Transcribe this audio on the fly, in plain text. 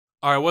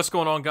Alright, what's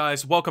going on,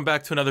 guys? Welcome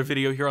back to another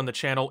video here on the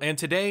channel, and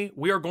today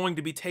we are going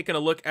to be taking a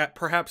look at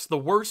perhaps the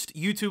worst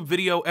YouTube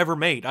video ever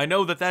made. I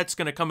know that that's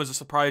going to come as a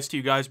surprise to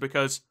you guys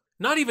because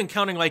not even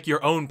counting like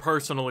your own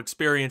personal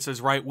experiences,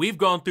 right? We've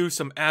gone through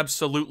some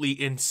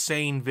absolutely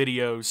insane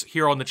videos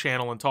here on the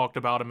channel and talked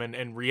about them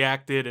and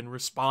reacted and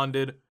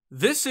responded.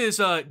 This is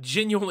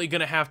genuinely going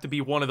to have to be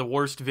one of the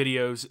worst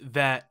videos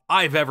that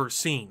I've ever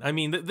seen. I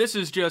mean, this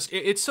is just,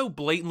 it's so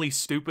blatantly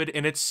stupid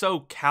and it's so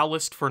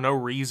calloused for no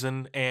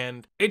reason,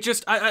 and it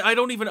just, I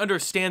don't even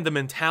understand the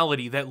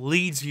mentality that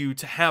leads you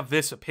to have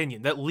this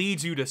opinion, that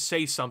leads you to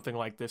say something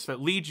like this, that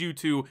leads you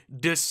to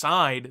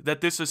decide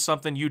that this is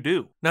something you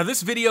do. Now,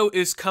 this video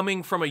is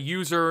coming from a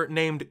user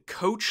named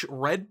Coach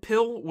Red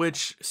Pill,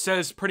 which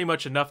says pretty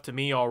much enough to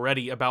me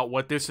already about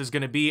what this is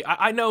going to be.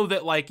 I know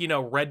that, like, you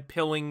know, red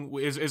pilling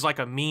is like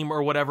a meme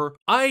or whatever.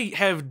 I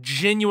have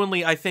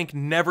genuinely, I think,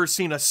 never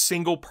seen a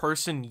single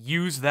person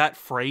use that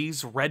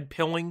phrase, red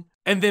pilling,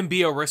 and then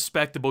be a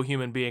respectable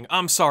human being.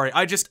 I'm sorry,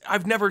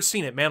 I've never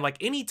seen it, man. Like,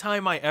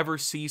 anytime I ever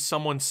see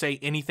someone say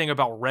anything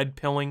about red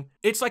pilling,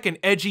 it's like an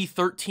edgy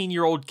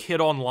 13-year-old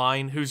kid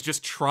online who's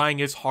just trying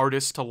his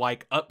hardest to,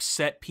 like,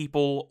 upset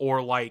people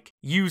or, like,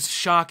 use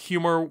shock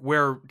humor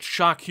where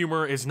shock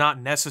humor is not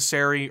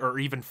necessary or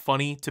even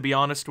funny, to be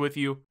honest with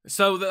you.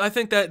 So I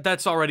think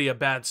that's already a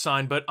bad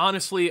sign, but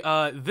honestly,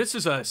 this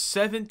is a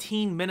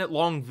 17-minute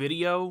long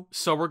video,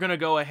 so we're gonna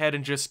go ahead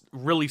and just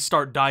really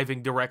start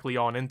diving directly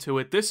on into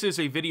it. This is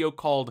a video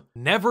called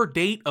Never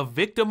Date a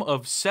Victim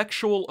of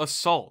Sexual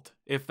Assault.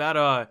 If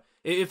that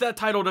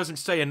title doesn't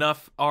say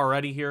enough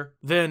already here,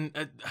 then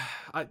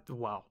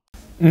wow.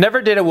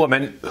 Never date a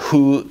woman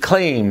who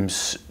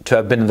claims to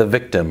have been the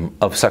victim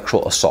of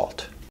sexual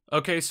assault.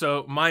 Okay,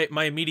 so my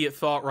immediate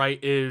thought, right,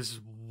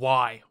 is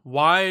why?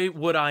 Why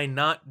would I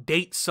not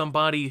date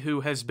somebody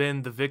who has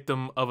been the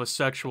victim of a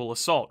sexual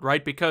assault,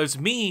 right? Because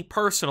me,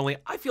 personally,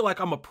 I feel like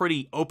I'm a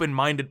pretty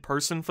open-minded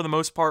person for the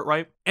most part,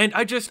 right? And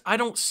I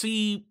don't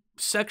see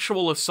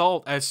sexual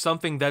assault as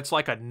something that's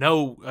like a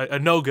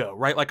no-go,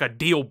 right? Like a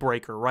deal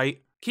breaker,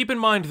 right? Keep in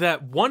mind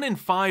that 1 in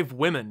 5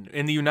 women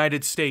in the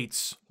United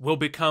States will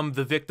become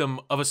the victim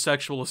of a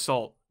sexual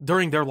assault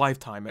during their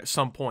lifetime at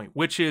some point,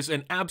 which is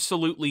an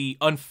absolutely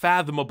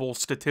unfathomable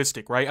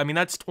statistic, right? I mean,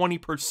 that's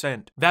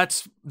 20%.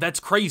 That's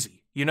crazy.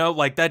 You know,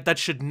 like that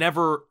should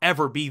never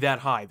ever be that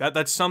high.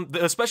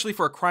 Especially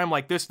for a crime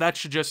like this, that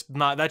should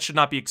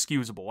not be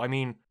excusable. I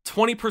mean,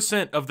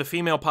 20% of the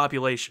female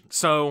population.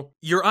 So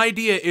your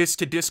idea is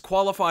to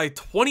disqualify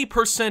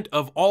 20%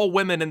 of all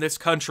women in this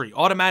country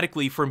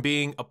automatically from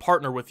being a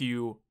partner with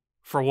you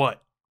for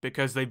what?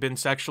 Because they've been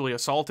sexually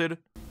assaulted?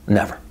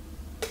 Never.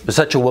 With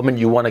such a woman,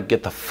 you want to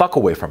get the fuck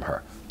away from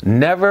her.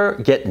 Never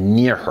get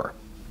near her.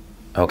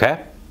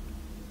 Okay?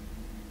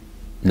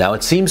 Now,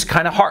 it seems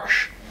kind of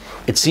harsh.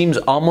 It seems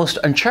almost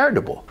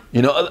uncharitable.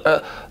 You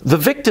know, the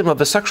victim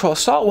of a sexual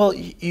assault, well,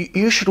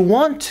 you should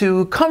want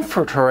to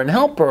comfort her and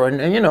help her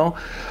and you know,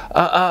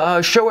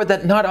 show her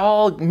that not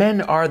all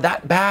men are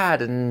that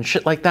bad and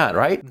shit like that,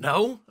 right?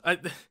 No?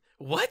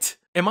 What?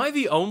 Am I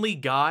the only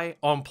guy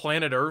on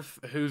planet Earth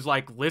who's,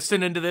 like,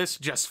 listening to this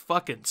just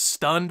fucking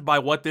stunned by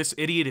what this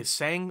idiot is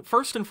saying?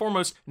 First and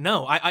foremost,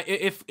 no.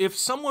 If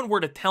someone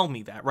were to tell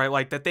me that, right,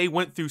 like that they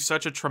went through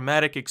such a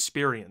traumatic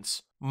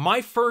experience,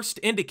 my first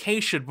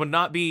indication would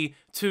not be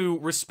to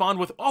respond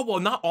with, oh, well,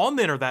 not all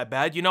men are that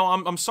bad. You know,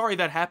 I'm sorry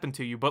that happened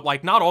to you, but,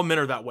 like, not all men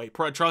are that way.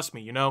 Trust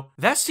me, you know?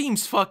 That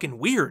seems fucking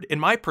weird in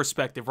my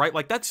perspective, right?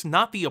 Like, that's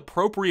not the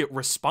appropriate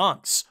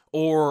response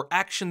or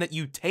action that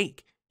you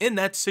take in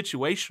that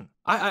situation.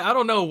 I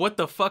don't know what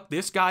the fuck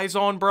this guy's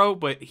on, bro,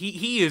 but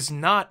he is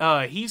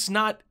not, he's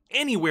not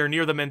anywhere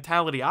near the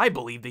mentality I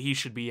believe that he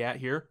should be at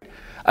here.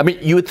 I mean,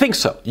 you would think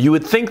so. You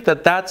would think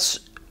that that's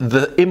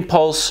the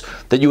impulse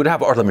that you would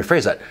have, or let me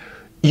phrase that.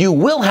 You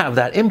will have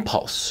that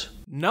impulse.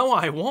 No,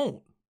 I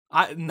won't.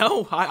 I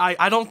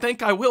don't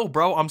think I will,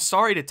 bro. I'm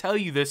sorry to tell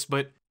you this,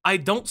 but I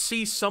don't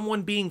see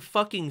someone being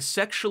fucking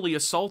sexually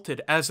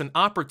assaulted as an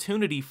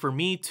opportunity for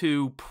me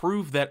to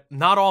prove that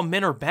not all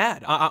men are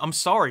bad. I'm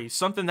sorry,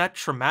 something that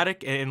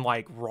traumatic and,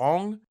 like,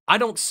 wrong, I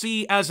don't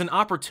see as an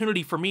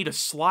opportunity for me to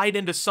slide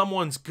into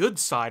someone's good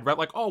side, right?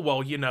 Like, oh,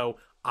 well, you know,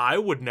 I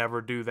would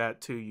never do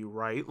that to you,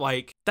 right?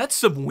 Like, that's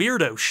some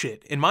weirdo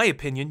shit, in my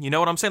opinion. You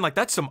know what I'm saying? Like,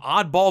 that's some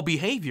oddball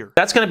behavior.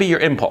 That's gonna be your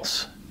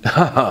impulse.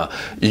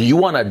 You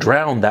want to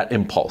drown that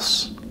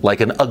impulse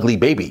like an ugly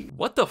baby.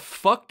 What the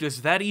fuck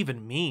does that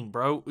even mean,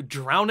 bro?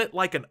 Drown it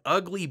like an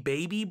ugly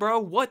baby, bro?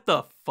 What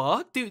the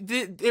fuck?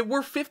 Dude,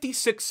 we're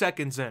 56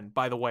 seconds in,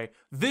 by the way.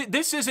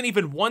 This isn't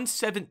even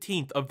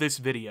 1/17 of this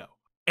video.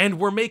 And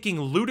we're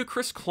making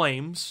ludicrous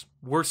claims,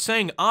 we're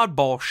saying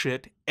oddball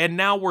shit, and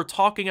now we're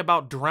talking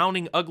about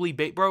drowning ugly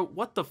baby. Bro,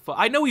 what the fuck?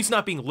 I know he's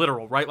not being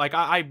literal, right? Like,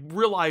 I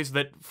realize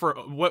that for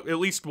at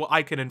least what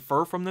I can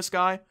infer from this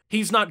guy,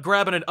 he's not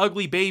grabbing an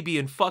ugly baby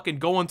and fucking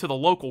going to the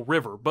local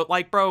river. But,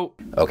 like, bro...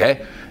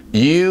 Okay,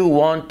 you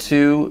want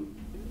to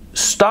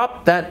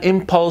stop that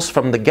impulse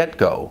from the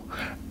get-go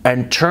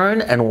and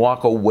turn and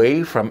walk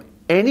away from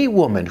any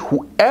woman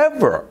who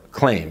ever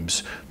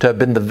claims to have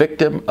been the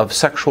victim of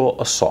sexual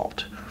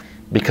assault.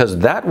 Because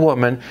that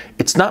woman,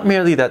 it's not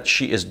merely that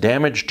she is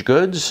damaged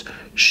goods,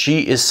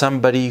 she is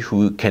somebody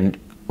who can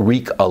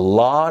wreak a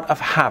lot of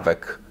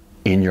havoc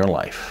in your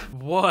life.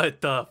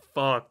 What the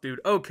fuck, dude?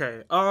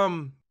 Okay,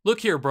 look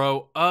here,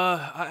 bro.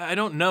 I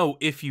don't know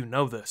if you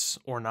know this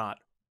or not,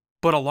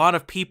 but a lot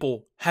of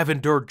people have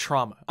endured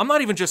trauma. I'm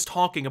not even just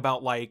talking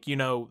about, like, you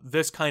know,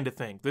 this kind of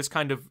thing, this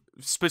kind of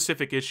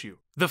specific issue.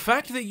 The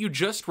fact that you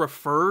just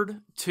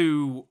referred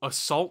to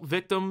assault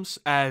victims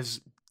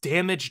as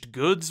damaged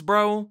goods,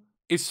 bro,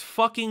 is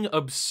fucking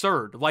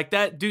absurd. Like,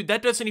 that, dude,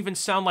 that doesn't even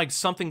sound like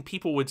something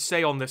people would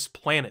say on this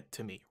planet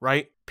to me,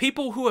 right?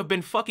 People who have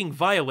been fucking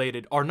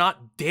violated are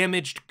not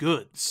damaged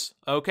goods,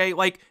 okay?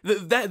 Like,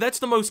 that's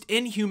the most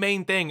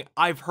inhumane thing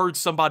I've heard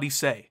somebody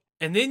say.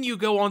 And then you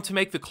go on to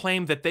make the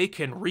claim that they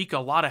can wreak a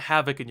lot of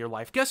havoc in your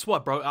life. Guess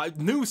what, bro?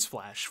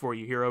 Newsflash for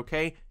you here,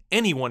 okay?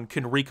 Anyone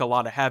can wreak a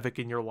lot of havoc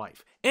in your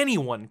life.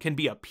 Anyone can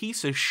be a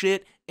piece of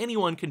shit.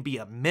 Anyone can be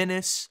a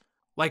menace.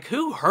 Like,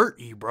 who hurt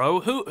you,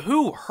 bro?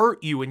 Who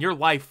hurt you in your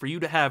life for you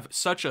to have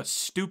such a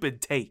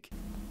stupid take?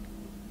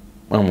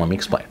 Well, let me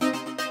explain.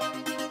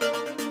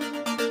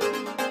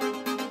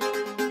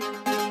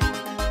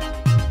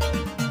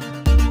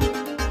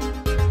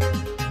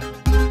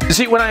 You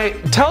see, when I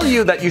tell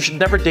you that you should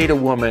never date a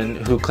woman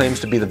who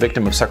claims to be the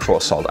victim of sexual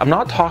assault, I'm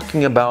not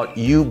talking about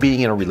you being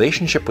in a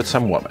relationship with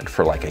some woman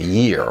for like a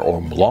year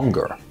or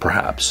longer,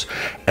 perhaps,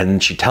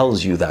 and she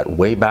tells you that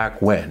way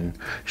back when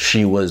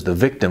she was the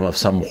victim of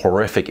some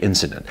horrific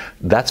incident.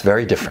 That's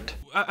very different.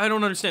 I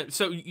don't understand.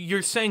 So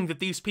you're saying that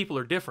these people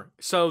are different.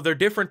 So they're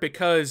different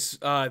because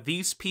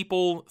these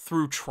people,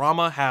 through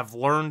trauma, have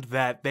learned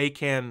that they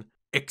can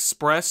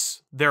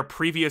express their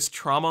previous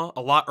trauma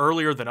a lot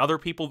earlier than other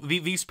people.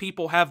 These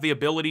people have the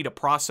ability to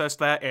process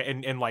that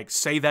and like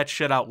say that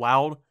shit out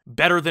loud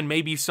better than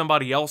maybe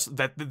somebody else.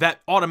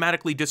 That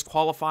automatically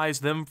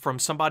disqualifies them from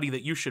somebody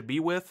that you should be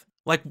with.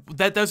 Like,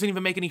 that doesn't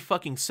even make any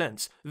fucking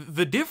sense.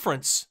 The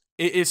difference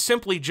is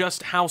simply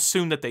just how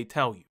soon that they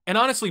tell you. And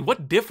honestly,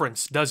 what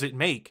difference does it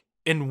make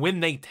in when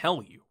they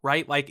tell you,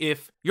 right? Like,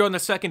 if you're on the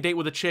second date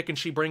with a chick and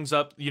she brings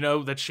up, you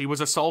know, that she was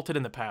assaulted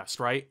in the past,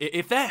 right?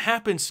 If that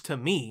happens to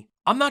me,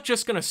 I'm not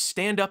just gonna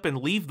stand up and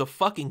leave the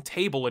fucking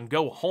table and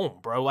go home,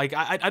 bro. Like,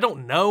 I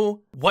don't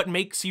know what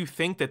makes you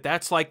think that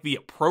that's like the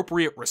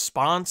appropriate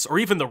response or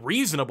even the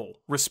reasonable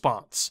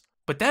response.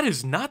 But that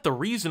is not the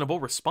reasonable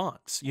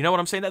response. You know what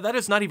I'm saying? That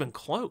is not even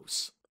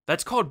close.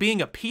 That's called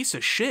being a piece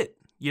of shit.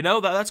 You know,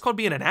 that's called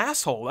being an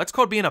asshole. That's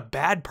called being a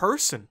bad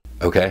person.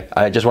 Okay,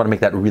 I just want to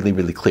make that really,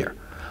 really clear.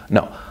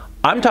 No,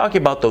 I'm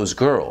talking about those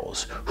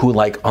girls who,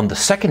 like, on the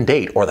second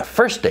date or the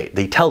first date,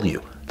 they tell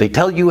you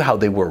how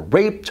they were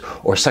raped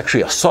or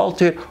sexually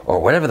assaulted or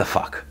whatever the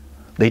fuck.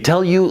 They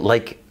tell you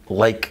like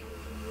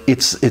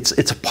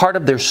it's a part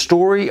of their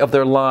story, of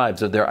their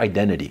lives, of their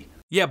identity.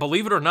 Yeah,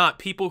 believe it or not,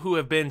 people who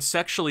have been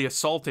sexually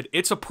assaulted,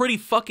 it's a pretty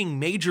fucking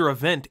major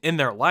event in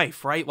their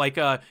life, right? Like,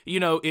 you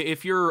know,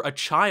 if you're a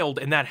child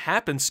and that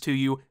happens to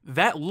you,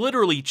 that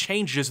literally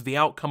changes the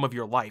outcome of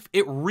your life.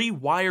 It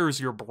rewires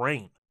your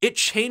brain. It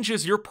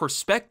changes your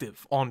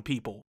perspective on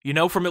people, you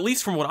know, at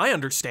least from what I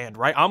understand,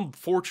 right? I'm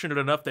fortunate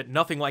enough that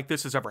nothing like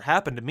this has ever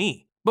happened to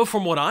me. But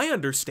from what I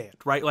understand,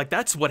 right, like,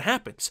 that's what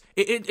happens.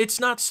 It's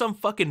not some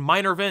fucking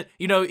minor event.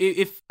 You know,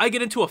 if I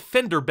get into a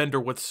fender bender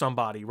with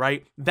somebody,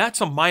 right,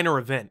 that's a minor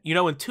event. You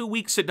know, in 2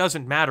 weeks, it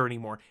doesn't matter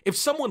anymore. If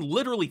someone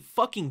literally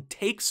fucking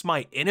takes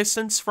my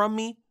innocence from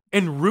me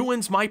and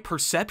ruins my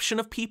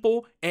perception of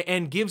people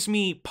and gives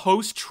me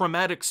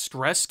post-traumatic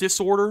stress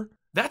disorder,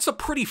 that's a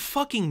pretty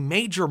fucking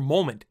major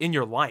moment in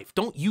your life.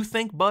 Don't you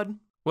think, bud?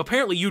 Well,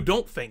 apparently you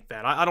don't think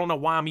that. I don't know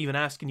why I'm even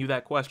asking you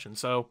that question,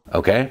 so.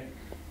 Okay.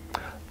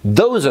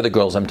 Those are the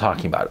girls I'm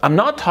talking about. I'm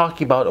not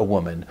talking about a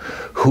woman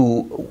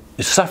who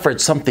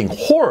suffered something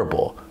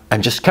horrible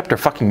and just kept her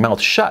fucking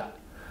mouth shut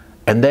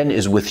and then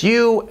is with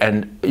you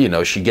and, you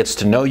know, she gets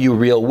to know you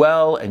real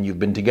well and you've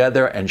been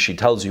together and she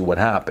tells you what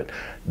happened.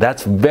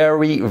 That's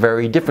very,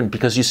 very different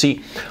because, you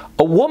see,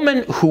 a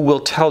woman who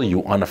will tell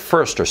you on a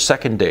first or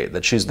second date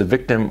that she's the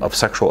victim of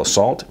sexual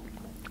assault,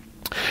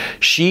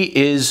 she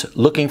is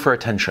looking for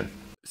attention.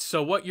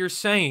 So what you're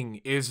saying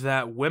is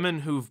that women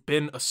who've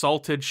been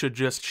assaulted should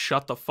just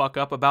shut the fuck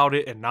up about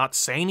it and not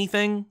say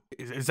anything?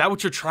 Is that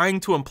what you're trying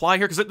to imply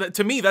here? Because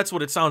to me, that's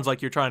what it sounds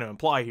like you're trying to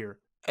imply here.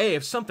 Hey,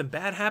 if something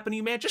bad happened to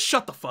you, man, just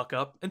shut the fuck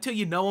up until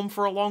you know them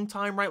for a long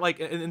time, right? Like,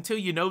 until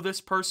you know this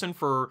person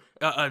for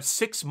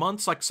 6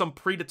 months, like some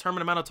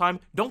predetermined amount of time,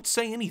 don't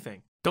say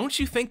anything. Don't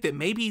you think that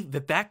maybe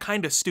that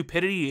kind of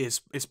stupidity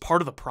is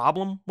part of the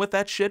problem with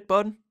that shit,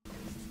 bud?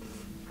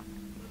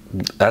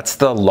 That's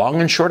the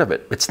long and short of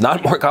it. It's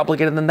not more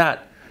complicated than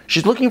that.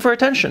 She's looking for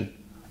attention.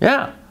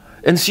 Yeah.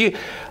 And see,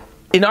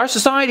 in our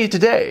society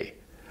today,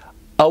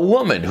 a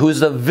woman who is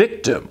the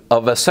victim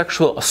of a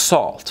sexual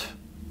assault,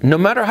 no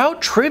matter how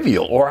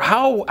trivial or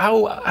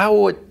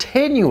how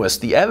tenuous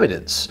the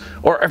evidence,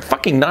 or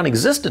fucking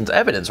non-existent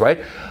evidence,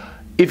 right?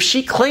 If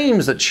she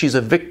claims that she's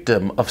a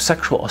victim of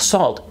sexual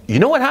assault, you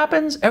know what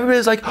happens?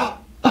 Everybody's like,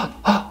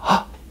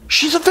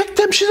 she's a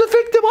victim, she's a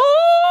victim,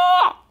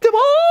 oh,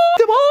 oh.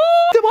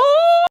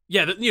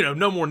 Yeah, you know,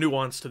 no more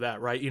nuance to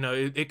that, right? You know,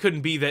 it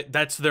couldn't be that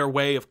that's their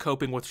way of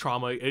coping with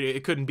trauma.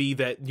 It couldn't be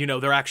that, you know,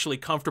 they're actually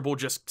comfortable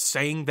just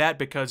saying that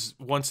because,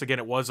 once again,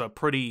 it was a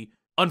pretty,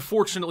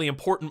 unfortunately,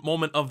 important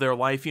moment of their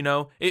life, you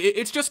know?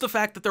 It's just the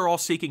fact that they're all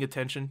seeking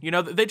attention. You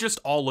know, they're just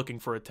all looking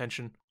for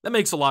attention. That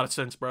makes a lot of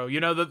sense, bro. You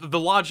know, the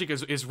logic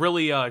is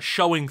really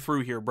showing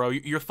through here, bro.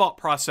 Your thought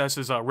process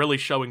is really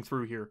showing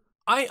through here.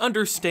 I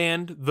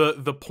understand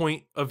the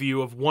point of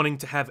view of wanting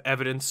to have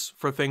evidence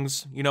for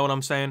things, you know what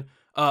I'm saying?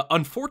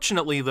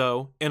 Unfortunately,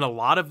 though, in a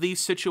lot of these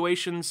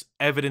situations,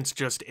 evidence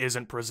just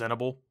isn't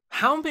presentable.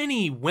 How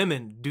many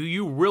women do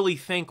you really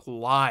think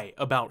lie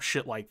about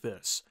shit like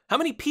this? How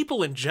many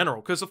people in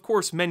general? Because, of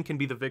course, men can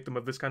be the victim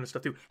of this kind of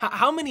stuff, too.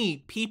 How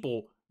many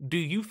people do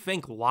you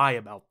think lie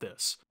about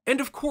this? And,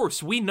 of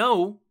course, we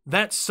know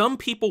that some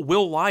people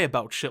will lie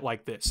about shit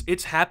like this.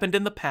 It's happened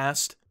in the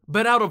past.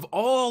 But out of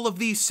all of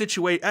these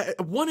situations,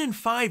 1 in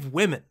 5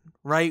 women,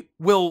 right,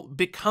 will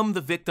become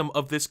the victim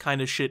of this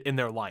kind of shit in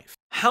their life.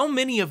 How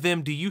many of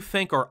them do you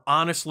think are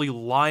honestly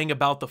lying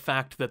about the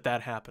fact that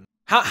that happened?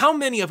 How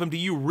many of them do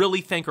you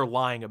really think are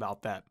lying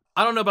about that?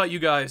 I don't know about you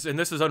guys, and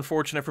this is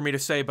unfortunate for me to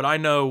say, but I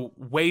know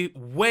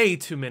way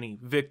too many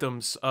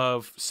victims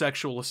of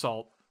sexual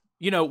assault.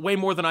 You know, way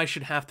more than I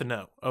should have to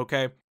know,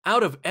 okay?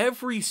 Out of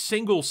every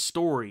single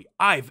story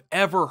I've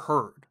ever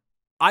heard,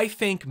 I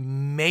think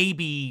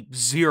maybe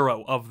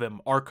 0 of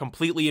them are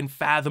completely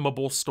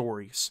unfathomable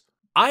stories.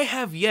 I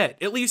have yet,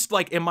 at least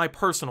like in my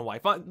personal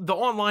life, the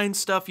online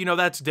stuff, you know,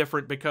 that's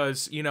different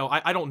because, you know,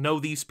 I don't know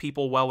these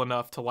people well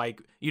enough to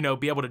like, you know,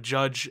 be able to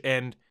judge.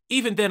 And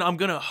even then I'm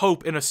gonna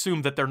hope and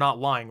assume that they're not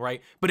lying,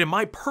 right? But in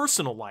my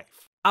personal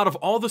life, out of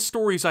all the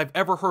stories I've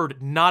ever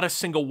heard, not a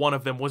single one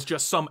of them was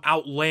just some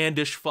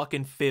outlandish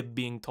fucking fib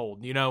being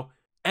told, you know?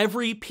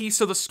 Every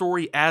piece of the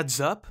story adds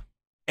up.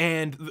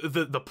 And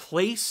the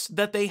place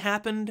that they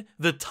happened,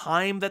 the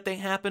time that they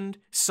happened,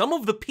 some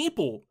of the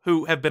people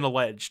who have been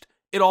alleged,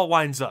 it all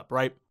lines up,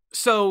 right?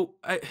 So,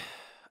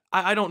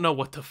 I don't know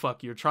what the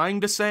fuck you're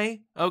trying to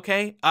say,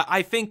 okay?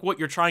 I think what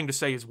you're trying to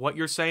say is what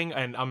you're saying,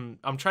 and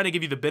I'm trying to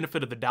give you the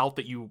benefit of the doubt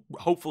that you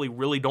hopefully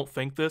really don't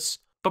think this.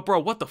 But bro,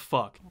 what the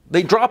fuck?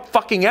 They drop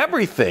fucking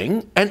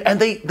everything, and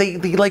they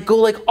like go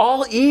like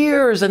all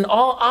ears and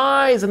all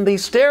eyes, and they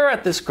stare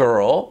at this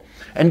girl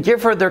and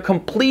give her their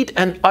complete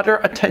and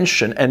utter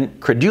attention and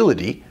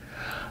credulity,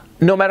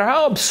 no matter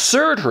how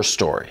absurd her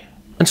story.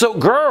 And so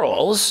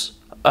girls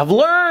have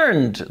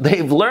learned,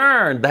 they've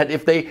learned that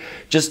if they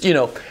just, you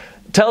know,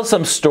 tell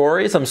some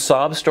story, some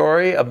sob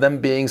story of them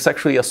being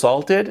sexually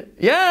assaulted,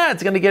 yeah,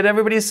 it's gonna get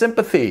everybody's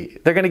sympathy.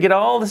 They're gonna get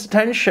all this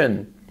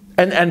attention.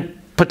 And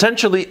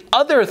potentially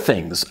other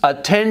things,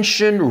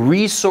 attention,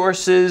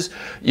 resources,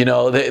 you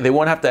know, they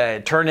won't have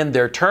to turn in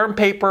their term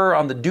paper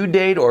on the due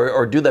date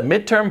or do the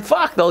midterm.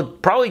 Fuck, they'll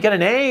probably get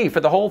an A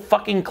for the whole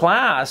fucking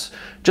class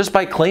just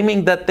by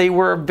claiming that they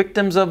were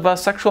victims of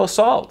sexual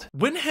assault.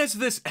 When has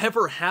this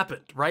ever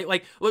happened, right?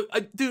 Like, look,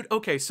 dude,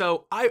 okay,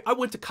 so I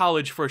went to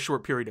college for a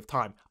short period of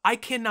time. I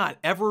cannot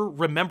ever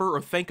remember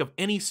or think of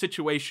any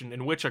situation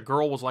in which a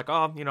girl was like,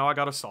 oh, you know, I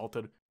got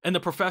assaulted. And the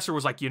professor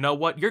was like, you know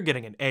what? You're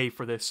getting an A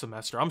for this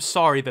semester. I'm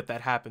sorry that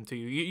happened to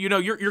you. You know,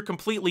 you're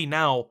completely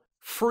now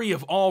free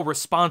of all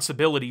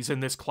responsibilities in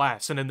this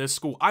class and in this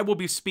school. I will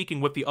be speaking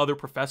with the other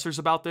professors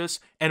about this,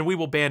 and we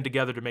will band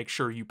together to make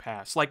sure you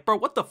pass. Like, bro,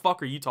 what the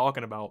fuck are you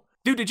talking about?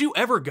 Dude, did you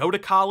ever go to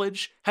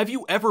college? Have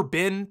you ever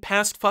been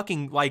past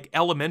fucking, like,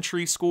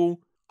 elementary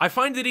school? I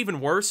find it even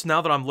worse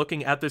now that I'm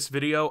looking at this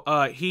video.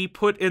 He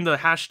put in the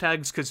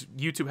hashtags, because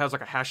YouTube has,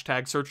 like, a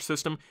hashtag search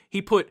system.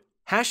 He put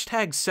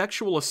hashtag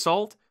sexual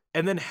assault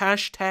and then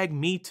hashtag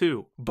me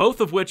too, both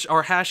of which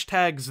are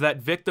hashtags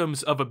that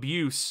victims of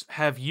abuse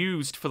have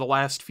used for the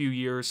last few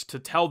years to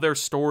tell their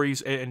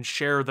stories and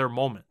share their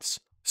moments.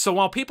 So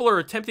while people are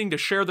attempting to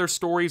share their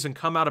stories and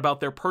come out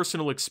about their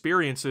personal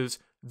experiences,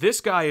 this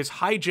guy is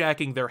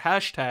hijacking their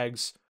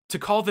hashtags to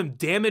call them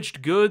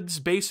damaged goods,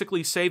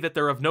 basically say that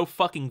they're of no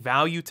fucking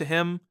value to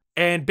him,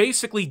 and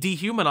basically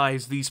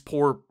dehumanize these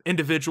poor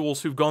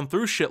individuals who've gone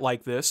through shit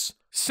like this,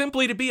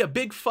 simply to be a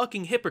big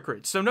fucking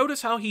hypocrite. So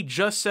notice how he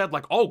just said,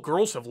 like, oh,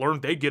 girls have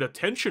learned they get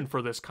attention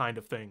for this kind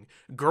of thing.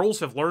 Girls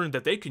have learned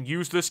that they can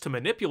use this to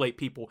manipulate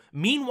people.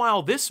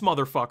 Meanwhile, this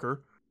motherfucker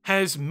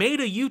has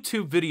made a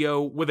YouTube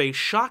video with a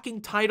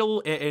shocking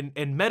title and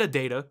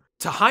metadata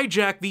to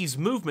hijack these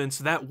movements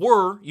that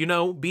were, you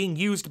know, being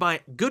used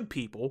by good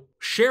people,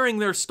 sharing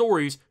their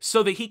stories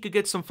so that he could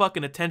get some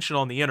fucking attention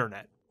on the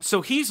internet.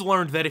 So he's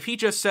learned that if he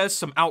just says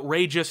some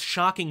outrageous,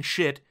 shocking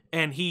shit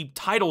and he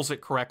titles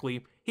it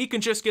correctly, he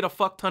can just get a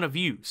fuck ton of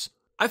views.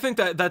 I think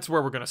that's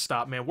where we're gonna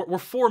stop, man. We're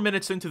 4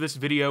 minutes into this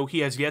video. He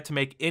has yet to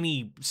make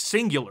any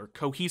singular,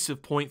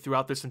 cohesive point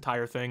throughout this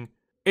entire thing.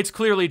 It's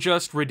clearly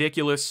just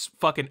ridiculous,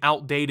 fucking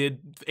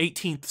outdated,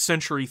 18th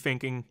century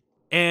thinking.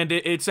 And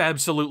it's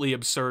absolutely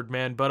absurd,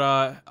 man.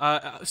 But,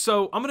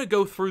 so I'm gonna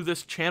go through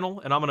this channel,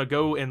 and I'm gonna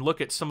go and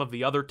look at some of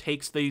the other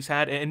takes that he's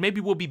had, and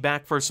maybe we'll be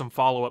back for some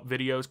follow-up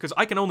videos, because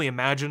I can only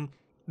imagine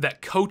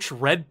that Coach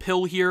Red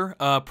Pill here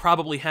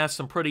probably has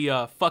some pretty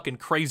fucking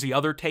crazy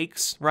other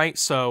takes, right?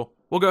 So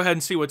we'll go ahead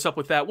and see what's up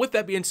with that. With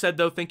that being said,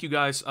 though, thank you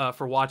guys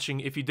for watching.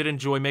 If you did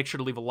enjoy, make sure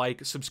to leave a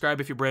like,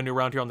 subscribe if you're brand new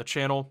around here on the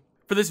channel.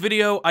 For this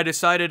video, I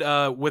decided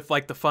with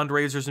like the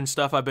fundraisers and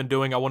stuff I've been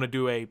doing, I want to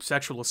do a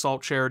sexual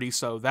assault charity,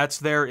 so that's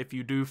there. If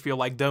you do feel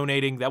like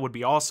donating, that would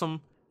be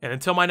awesome. And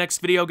until my next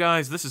video,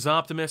 guys, this is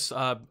Optimus.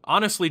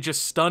 Honestly,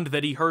 just stunned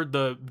that he heard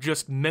the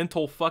just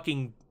mental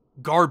fucking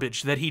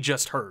garbage that he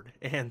just heard,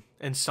 and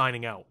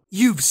signing out.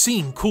 You've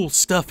seen cool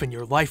stuff in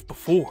your life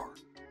before,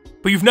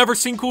 but you've never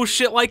seen cool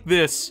shit like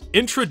this.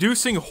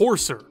 Introducing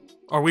Horser.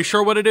 Are we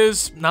sure what it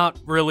is? Not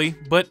really,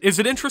 but is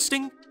it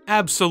interesting?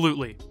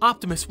 Absolutely.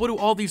 Optimus, what do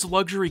all these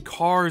luxury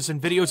cars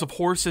and videos of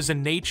horses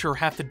and nature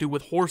have to do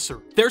with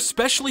Horser? They're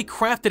specially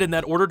crafted in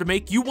that order to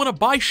make you want to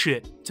buy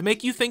shit. To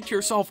make you think to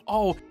yourself,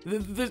 oh,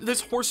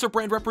 this Horser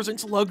brand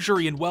represents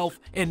luxury and wealth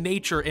and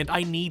nature, and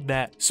I need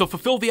that. So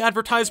fulfill the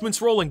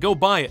advertisement's role and go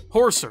buy it.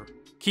 Horser,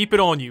 keep it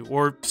on you,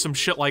 or some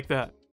shit like that.